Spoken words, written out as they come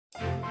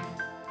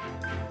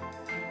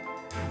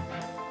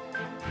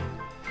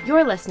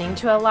You're listening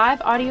to a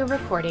live audio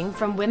recording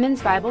from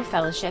Women's Bible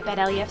Fellowship at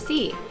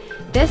LEFC.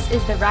 This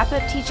is the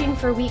wrap-up teaching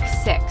for week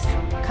 6,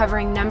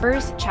 covering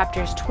Numbers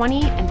chapters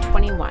 20 and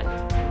 21.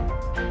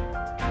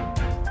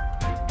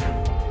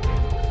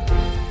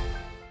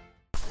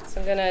 So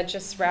I'm going to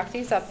just wrap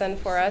these up then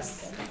for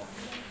us.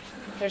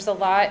 There's a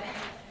lot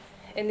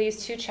in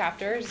these two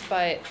chapters,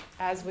 but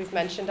as we've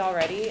mentioned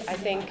already, I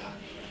think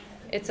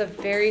it's a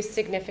very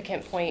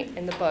significant point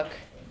in the book.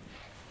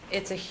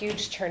 It's a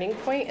huge turning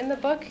point in the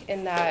book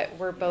in that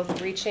we're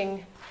both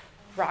reaching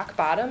rock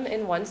bottom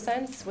in one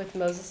sense with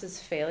Moses'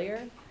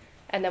 failure,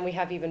 and then we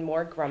have even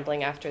more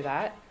grumbling after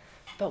that.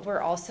 But we're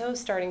also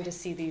starting to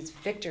see these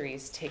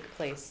victories take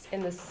place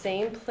in the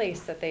same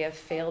place that they have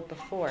failed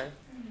before.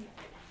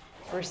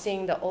 We're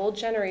seeing the old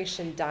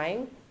generation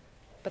dying,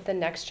 but the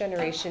next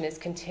generation is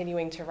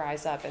continuing to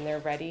rise up, and they're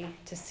ready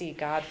to see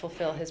God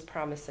fulfill his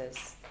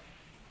promises.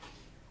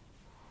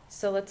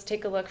 So let's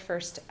take a look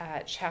first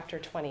at chapter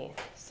 20,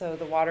 so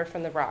the water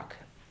from the rock.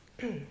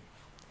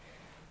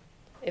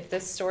 If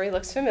this story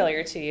looks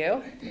familiar to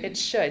you, it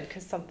should,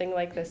 because something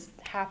like this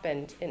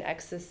happened in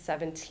Exodus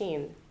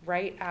 17,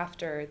 right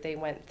after they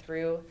went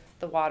through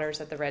the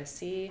waters at the Red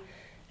Sea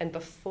and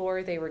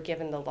before they were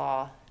given the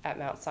law at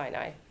Mount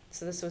Sinai.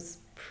 So this was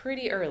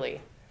pretty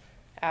early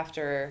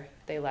after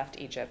they left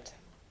Egypt.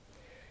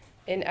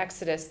 In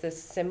Exodus,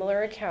 this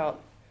similar account,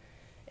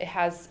 it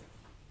has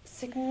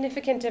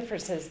significant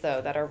differences, though,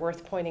 that are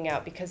worth pointing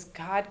out because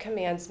God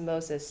commands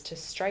Moses to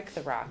strike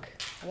the rock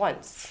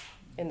once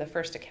in the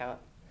first account.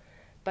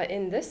 But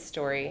in this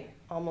story,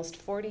 almost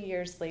 40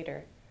 years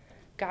later,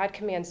 God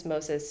commands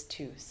Moses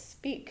to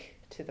speak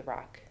to the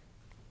rock.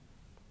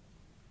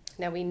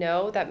 Now we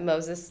know that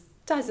Moses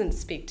doesn't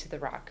speak to the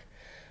rock,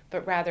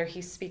 but rather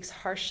he speaks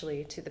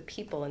harshly to the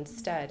people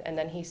instead, and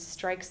then he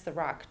strikes the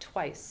rock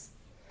twice.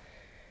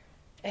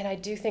 And I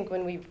do think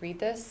when we read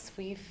this,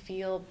 we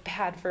feel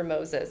bad for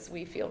Moses.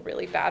 We feel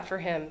really bad for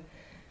him.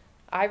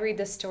 I read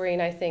this story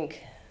and I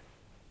think,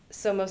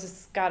 so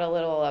Moses got a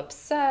little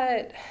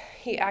upset,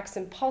 he acts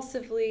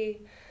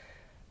impulsively,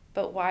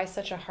 but why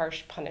such a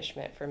harsh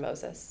punishment for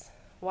Moses?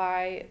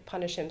 Why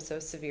punish him so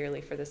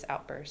severely for this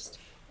outburst?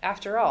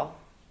 After all,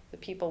 the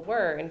people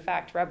were, in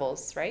fact,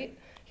 rebels, right?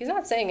 He's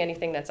not saying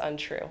anything that's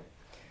untrue.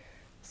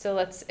 So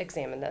let's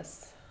examine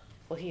this.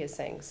 Well, he is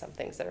saying some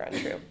things that are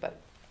untrue,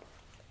 but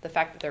the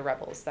fact that they're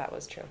rebels, that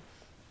was true.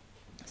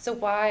 So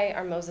why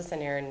are Moses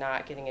and Aaron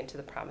not getting into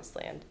the promised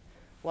land?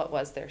 What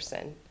was their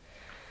sin?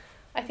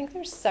 I think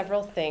there's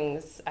several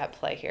things at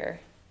play here.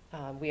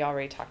 We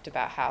already talked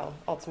about how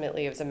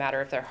ultimately it was a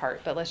matter of their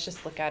heart, but let's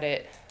just look at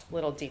it a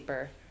little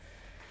deeper.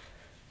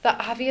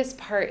 The obvious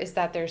part is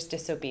that there's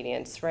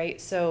disobedience, right?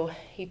 So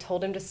he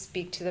told him to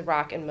speak to the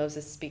rock, and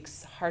Moses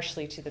speaks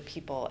harshly to the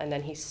people, and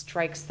then he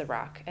strikes the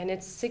rock. And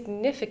it's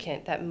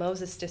significant that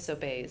Moses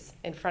disobeys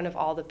in front of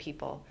all the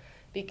people,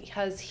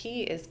 because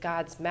he is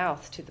God's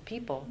mouth to the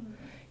people.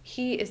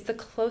 He is the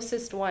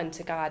closest one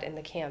to God in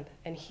the camp,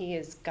 and he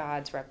is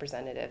God's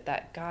representative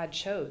that God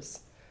chose,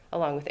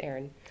 along with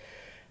Aaron.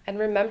 And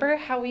remember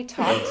how we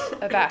talked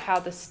about how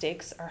the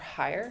stakes are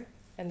higher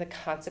and the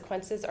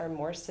consequences are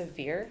more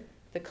severe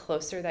the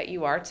closer that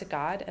you are to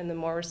God and the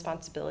more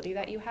responsibility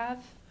that you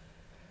have?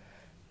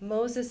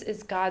 Moses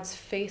is God's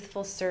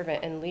faithful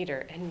servant and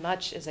leader, and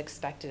much is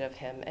expected of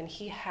him, and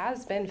he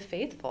has been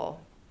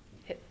faithful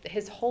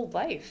his whole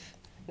life.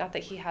 Not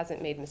that he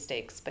hasn't made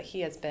mistakes, but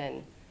he has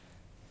been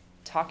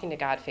talking to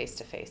God face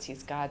to face.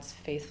 He's God's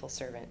faithful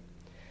servant.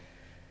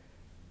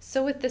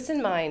 So with this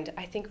in mind,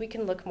 I think we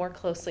can look more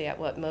closely at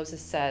what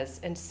Moses says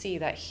and see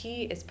that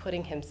he is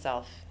putting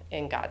himself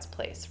in God's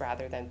place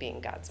rather than being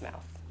God's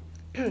mouth.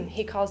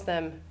 He calls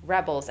them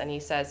rebels, and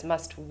he says,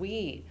 "Must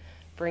we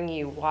bring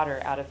you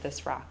water out of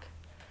this rock?"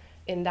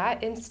 In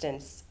that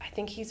instance, I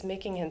think he's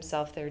making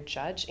himself their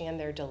judge and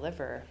their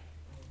deliverer.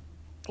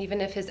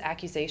 Even if his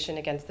accusation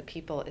against the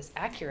people is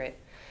accurate,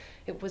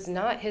 it was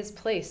not his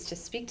place to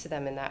speak to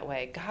them in that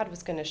way. God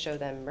was going to show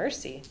them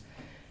mercy,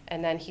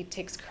 and then he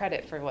takes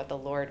credit for what the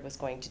Lord was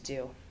going to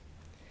do.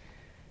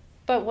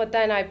 But what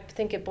then I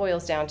think it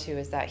boils down to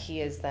is that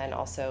he is then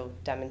also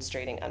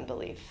demonstrating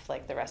unbelief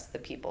like the rest of the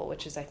people,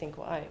 which is, I think,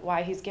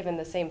 why he's given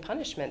the same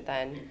punishment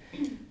then.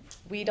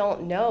 We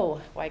don't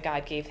know why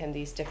God gave him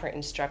these different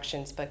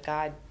instructions, but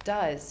God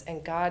does,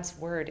 and God's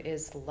word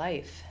is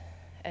life.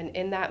 And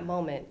in that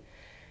moment,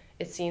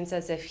 it seems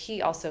as if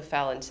he also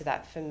fell into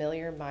that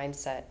familiar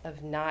mindset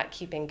of not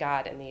keeping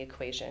God in the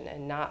equation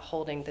and not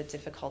holding the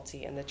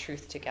difficulty and the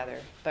truth together,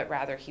 but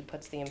rather he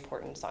puts the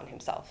importance on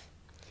himself.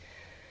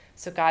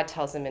 So God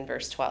tells him in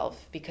verse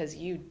 12, "Because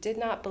you did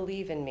not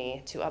believe in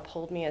me to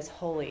uphold me as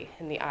holy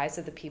in the eyes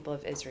of the people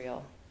of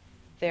Israel.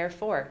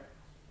 Therefore,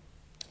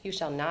 you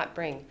shall not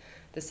bring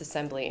this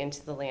assembly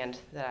into the land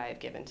that I have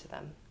given to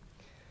them."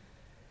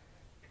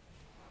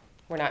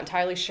 We're not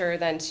entirely sure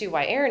then, too,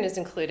 why Aaron is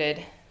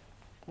included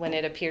when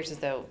it appears as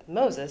though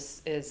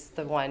Moses is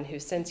the one who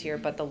sins here,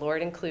 but the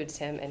Lord includes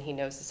him and he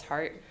knows his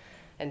heart.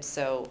 And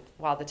so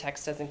while the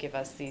text doesn't give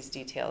us these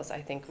details,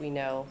 I think we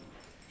know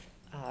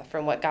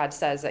from what God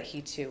says, that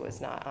he too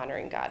was not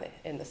honoring God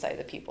in the sight of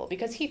the people,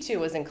 because he too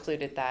was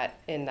included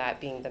in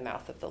that being the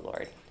mouth of the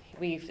Lord.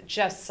 We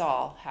just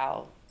saw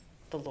how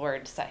the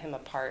Lord set him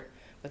apart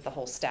with the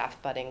whole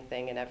staff budding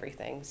thing and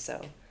everything.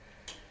 So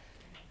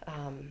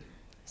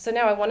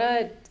now I want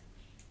to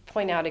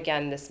point out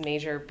again this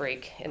major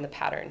break in the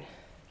pattern.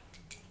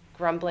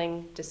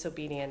 Grumbling,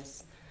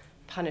 disobedience,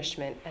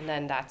 punishment, and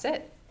then that's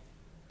it.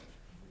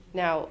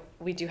 Now,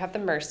 we do have the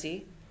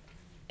mercy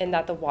in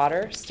that the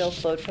water still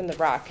flowed from the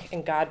rock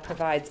and God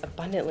provides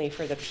abundantly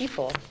for the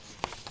people.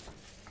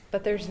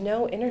 But there's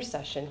no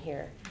intercession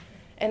here.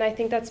 And I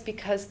think that's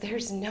because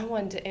there's no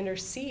one to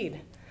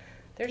intercede.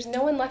 There's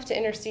no one left to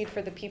intercede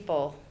for the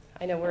people.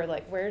 I know we're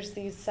like, where's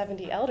these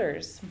 70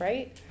 elders,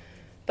 right?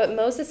 But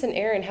Moses and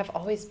Aaron have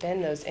always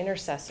been those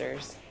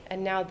intercessors.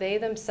 And now they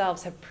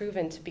themselves have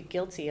proven to be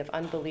guilty of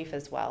unbelief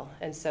as well.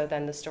 And so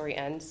then the story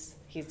ends.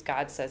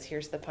 God says,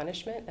 here's the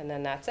punishment, and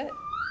then that's it.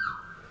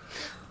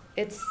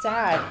 It's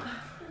sad.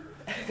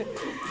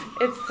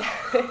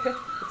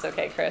 It's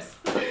okay, Chris.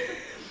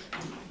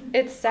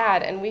 It's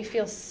sad, and we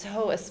feel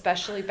so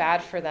especially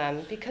bad for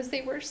them because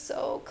they were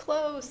so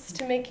close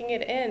to making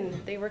it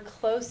in. They were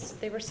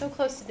so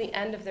close to the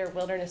end of their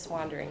wilderness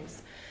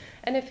wanderings.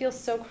 And it feels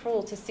so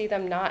cruel to see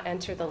them not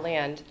enter the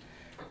land.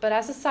 But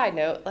as a side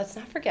note, let's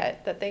not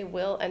forget that they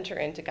will enter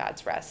into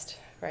God's rest,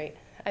 right?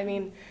 I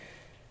mean,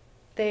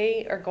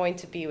 they are going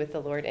to be with the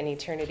Lord in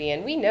eternity.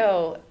 And we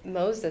know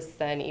Moses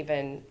then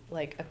even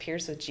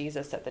appears with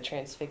Jesus at the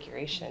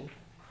Transfiguration.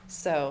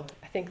 So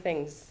I think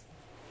things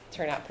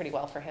turn out pretty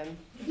well for him.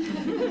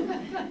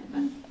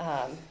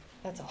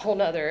 That's a whole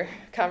nother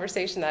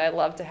conversation that I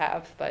love to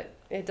have, but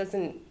it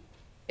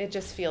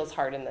just feels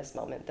hard in this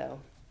moment though.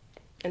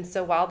 And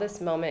so while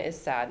this moment is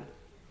sad,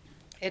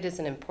 it is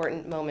an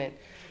important moment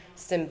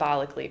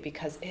symbolically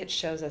because it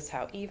shows us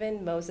how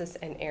even Moses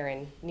and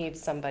Aaron need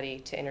somebody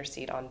to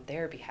intercede on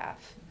their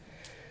behalf.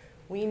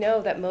 We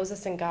know that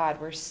Moses and God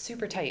were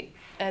super tight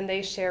and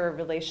they share a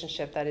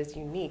relationship that is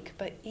unique,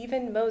 but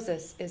even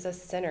Moses is a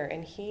sinner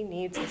and he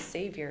needs a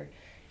savior.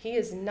 He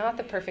is not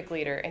the perfect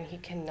leader and he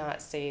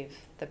cannot save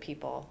the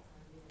people.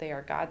 They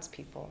are God's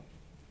people,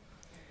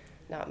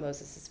 not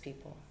Moses's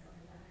people.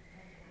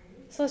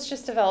 So let's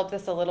just develop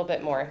this a little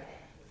bit more.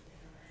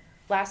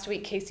 Last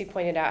week, Casey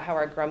pointed out how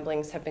our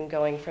grumblings have been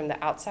going from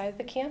the outside of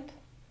the camp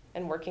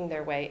and working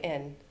their way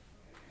in.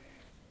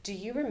 Do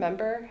you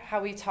remember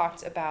how we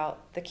talked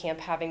about the camp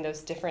having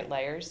those different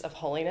layers of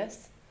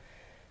holiness?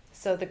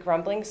 So the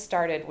grumbling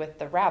started with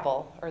the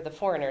rabble, or the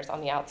foreigners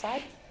on the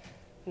outside.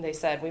 And they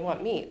said, we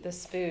want meat.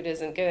 This food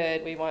isn't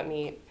good. We want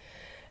meat.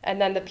 And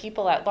then the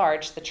people at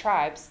large, the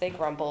tribes, they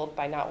grumbled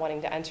by not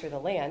wanting to enter the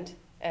land,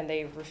 and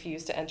they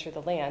refused to enter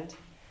the land.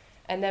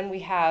 And then we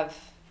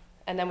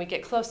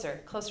get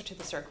closer to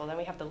the circle. Then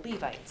we have the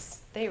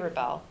Levites. They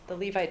rebel. The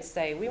Levites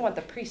say, we want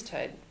the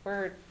priesthood.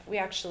 We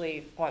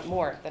actually want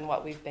more than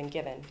what we've been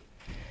given.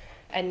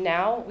 And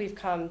now we've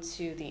come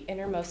to the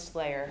innermost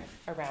layer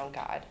around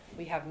God.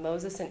 We have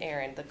Moses and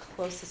Aaron, the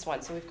closest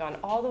one. So we've gone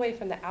all the way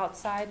from the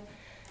outside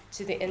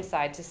to the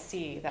inside to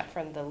see that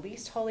from the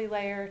least holy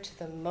layer to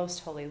the most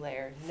holy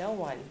layer, no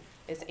one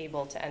is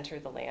able to enter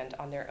the land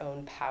on their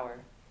own power.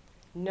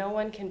 No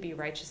one can be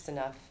righteous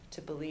enough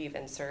to believe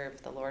and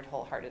serve the Lord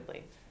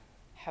wholeheartedly.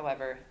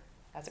 However,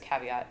 as a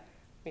caveat,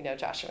 we know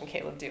Joshua and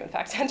Caleb do in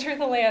fact enter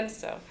the land,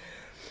 so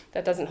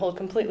that doesn't hold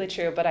completely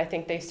true, but I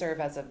think they serve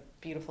as a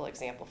beautiful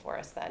example for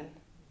us then.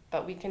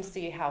 But we can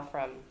see how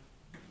from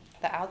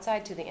the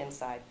outside to the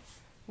inside,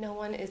 no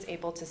one is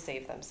able to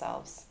save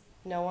themselves.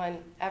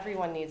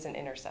 Everyone needs an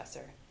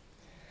intercessor.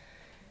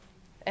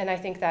 And I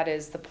think that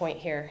is the point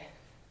here,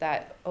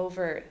 that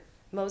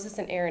Moses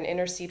and Aaron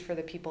intercede for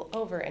the people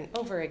over and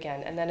over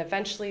again, and then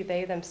eventually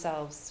they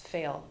themselves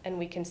fail, and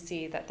we can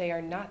see that they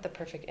are not the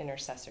perfect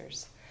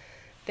intercessors.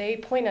 They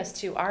point us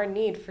to our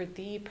need for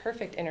the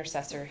perfect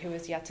intercessor who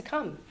is yet to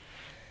come.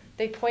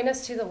 They point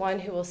us to the one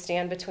who will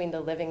stand between the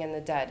living and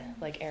the dead,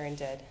 like Aaron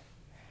did.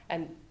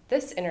 And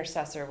this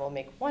intercessor will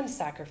make one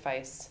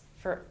sacrifice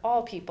for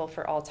all people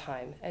for all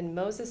time. And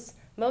Moses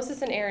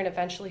and Aaron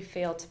eventually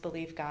failed to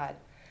believe God.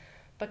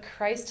 But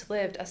Christ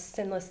lived a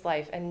sinless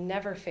life and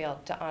never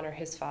failed to honor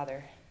his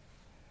Father.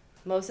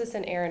 Moses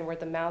and Aaron were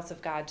the mouths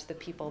of God to the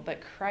people, but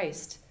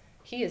Christ,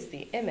 he is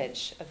the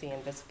image of the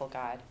invisible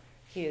God.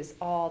 He is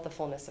all the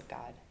fullness of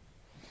God.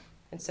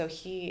 And so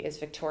he is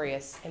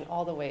victorious in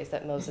all the ways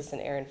that Moses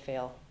and Aaron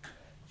fail,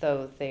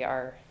 though they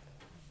are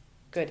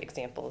good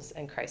examples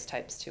and Christ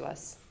types to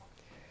us.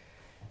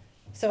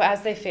 So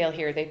as they fail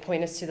here, they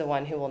point us to the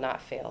one who will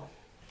not fail.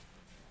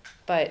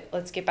 But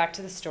let's get back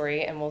to the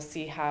story and we'll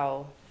see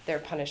how their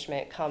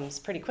punishment comes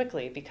pretty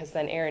quickly, because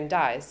then Aaron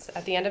dies.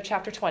 At the end of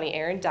chapter 20,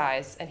 Aaron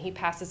dies, and he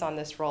passes on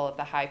this role of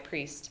the high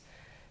priest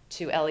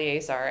to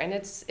Eleazar. And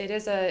it's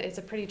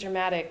a pretty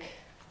dramatic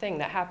thing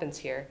that happens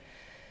here,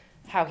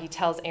 how he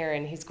tells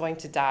Aaron he's going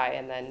to die,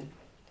 and then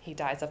he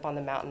dies up on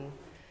the mountain.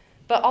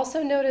 But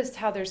also notice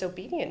how there's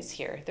obedience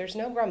here. There's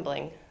no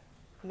grumbling.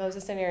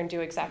 Moses and Aaron do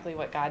exactly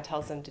what God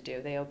tells them to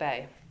do. They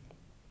obey.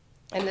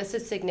 And this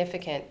is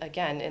significant,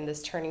 again, in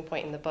this turning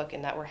point in the book,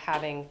 in that we're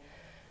having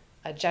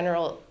a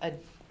generational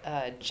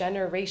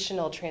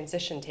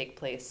transition take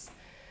place.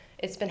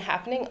 It's been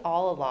happening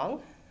all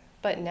along,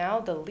 but now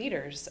the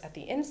leaders at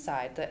the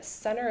inside, the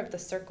center of the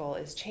circle,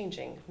 is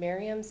changing.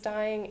 Miriam's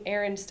dying,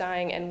 Aaron's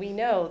dying, and we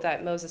know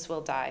that Moses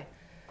will die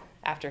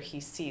after he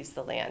sees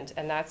the land.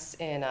 And that's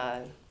in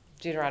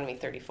Deuteronomy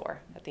 34,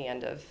 at the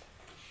end of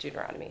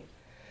Deuteronomy.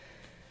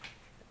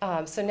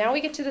 So now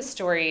we get to the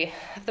story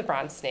of the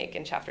bronze snake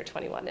in chapter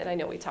 21. And I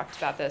know we talked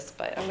about this,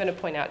 but I'm going to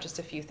point out just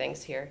a few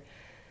things here.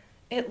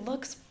 It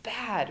looks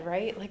bad,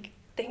 right? Like,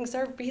 things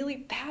are really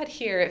bad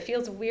here. It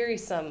feels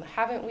wearisome.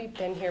 Haven't we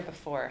been here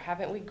before?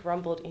 Haven't we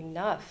grumbled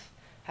enough?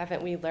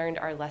 Haven't we learned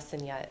our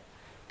lesson yet?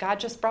 God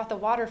just brought the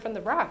water from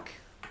the rock.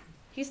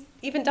 He's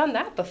even done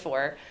that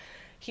before.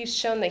 He's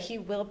shown that he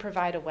will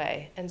provide a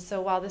way. And so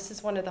while this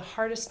is one of the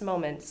hardest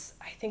moments,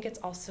 I think it's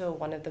also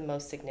one of the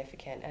most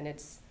significant. And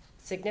it's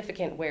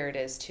significant where it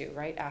is too,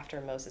 right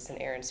after Moses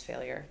and Aaron's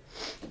failure.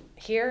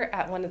 Here,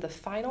 at one of the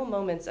final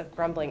moments of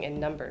grumbling in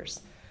Numbers,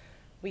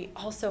 we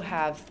also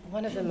have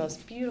one of the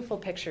most beautiful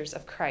pictures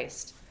of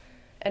Christ.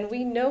 And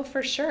we know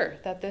for sure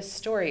that this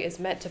story is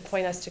meant to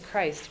point us to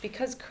Christ,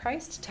 because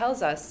Christ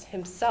tells us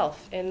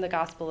himself in the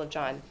Gospel of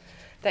John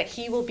that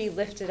he will be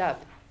lifted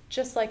up,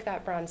 just like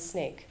that bronze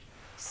snake,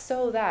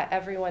 so that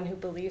everyone who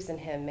believes in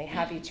him may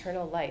have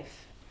eternal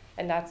life.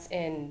 And that's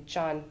in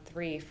John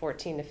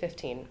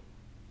 3:14-15.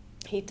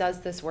 He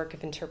does this work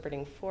of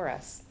interpreting for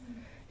us.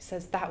 He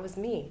says, that was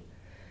me.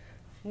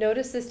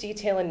 Notice this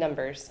detail in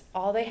Numbers.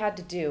 All they had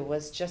to do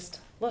was just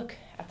look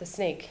at the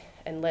snake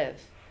and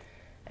live.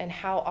 And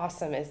how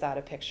awesome is that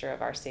a picture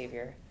of our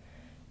Savior?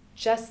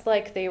 Just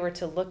like they were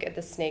to look at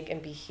the snake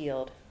and be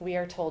healed, we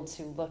are told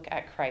to look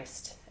at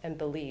Christ and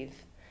believe.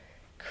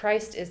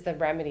 Christ is the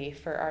remedy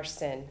for our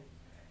sin,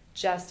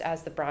 just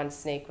as the bronze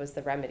snake was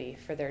the remedy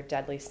for their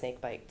deadly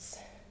snake bites.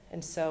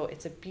 And so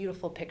it's a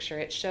beautiful picture.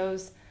 It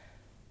shows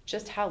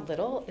just how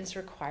little is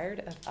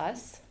required of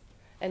us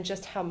and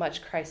just how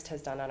much Christ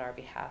has done on our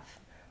behalf.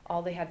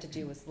 All they had to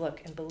do was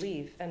look and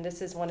believe. And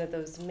this is one of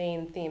those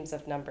main themes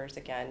of Numbers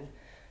again,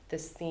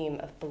 this theme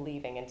of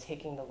believing and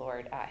taking the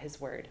Lord at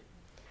his word.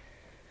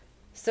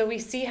 So we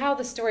see how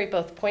the story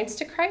both points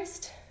to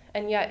Christ,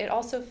 and yet it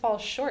also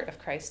falls short of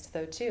Christ,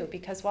 though, too,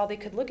 because while they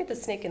could look at the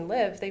snake and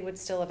live, they would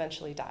still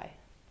eventually die.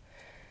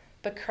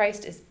 But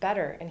Christ is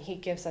better, and he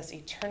gives us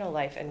eternal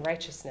life and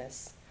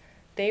righteousness.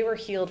 They were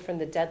healed from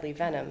the deadly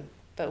venom,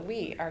 but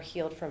we are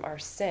healed from our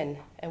sin,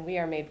 and we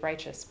are made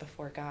righteous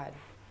before God.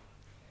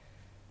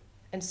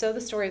 And so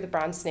the story of the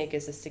bronze snake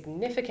is a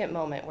significant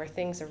moment where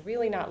things are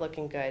really not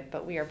looking good,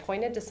 but we are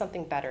pointed to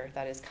something better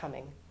that is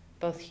coming,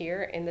 both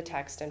here in the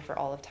text and for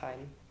all of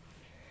time.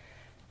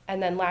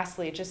 And then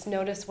lastly, just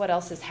notice what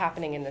else is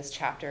happening in this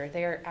chapter.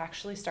 They are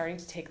actually starting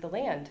to take the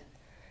land.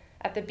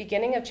 At the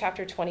beginning of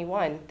chapter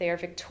 21, they are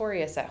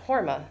victorious at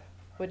Hormah,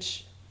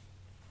 which,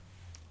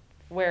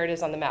 where it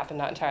is on the map, I'm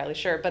not entirely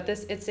sure, but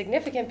it's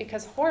significant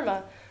because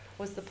Hormah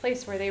was the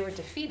place where they were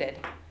defeated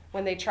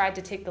when they tried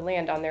to take the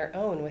land on their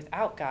own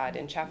without God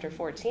in chapter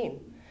 14.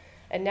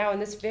 And now in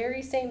this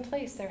very same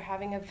place, they're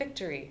having a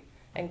victory,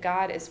 and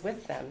God is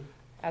with them,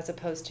 as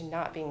opposed to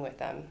not being with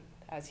them,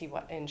 as he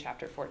was in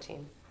chapter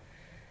 14.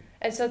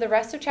 And so the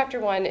rest of chapter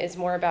 1 is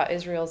more about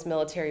Israel's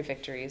military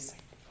victories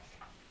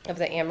of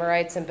the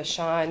Amorites and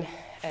Bashan.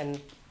 And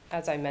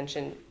as I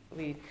mentioned,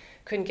 we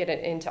couldn't get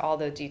into all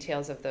the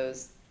details of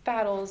those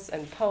battles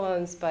and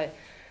poems, but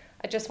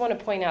I just want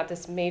to point out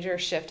this major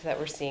shift that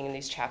we're seeing in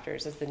these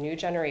chapters as the new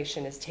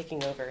generation is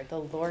taking over. The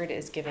Lord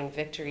is giving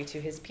victory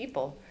to his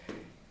people.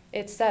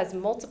 It says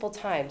multiple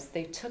times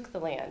they took the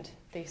land,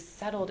 they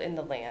settled in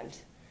the land.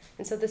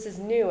 And so this is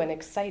new and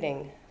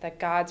exciting that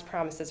God's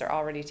promises are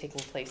already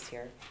taking place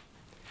here.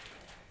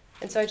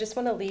 And so I just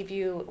want to leave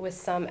you with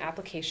some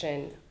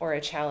application or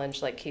a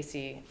challenge like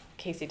Casey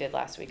did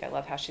last week. I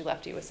love how she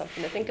left you with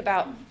something to think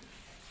about.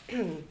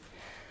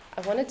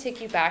 I want to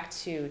take you back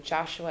to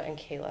Joshua and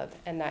Caleb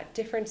and that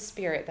different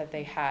spirit that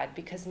they had,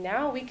 because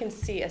now we can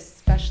see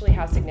especially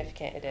how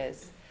significant it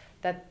is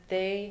that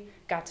they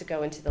got to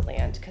go into the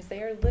land, because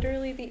they are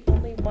literally the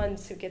only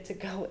ones who get to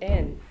go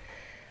in.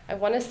 I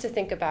want us to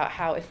think about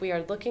how if we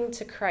are looking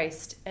to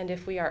Christ and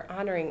if we are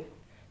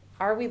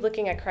we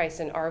looking at Christ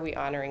and are we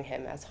honoring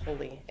him as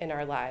holy in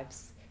our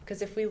lives?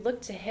 Because if we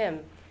look to him,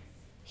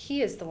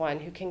 he is the one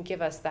who can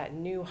give us that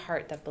new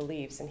heart that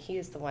believes, and he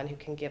is the one who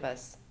can give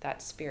us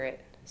that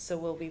spirit. So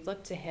will we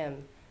look to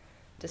him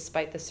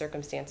despite the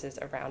circumstances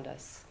around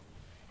us?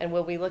 And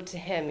will we look to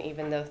him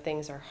even though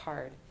things are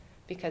hard?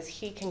 Because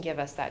he can give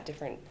us that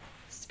different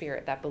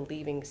spirit, that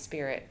believing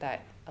spirit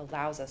that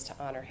allows us to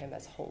honor him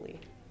as holy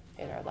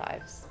in our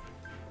lives.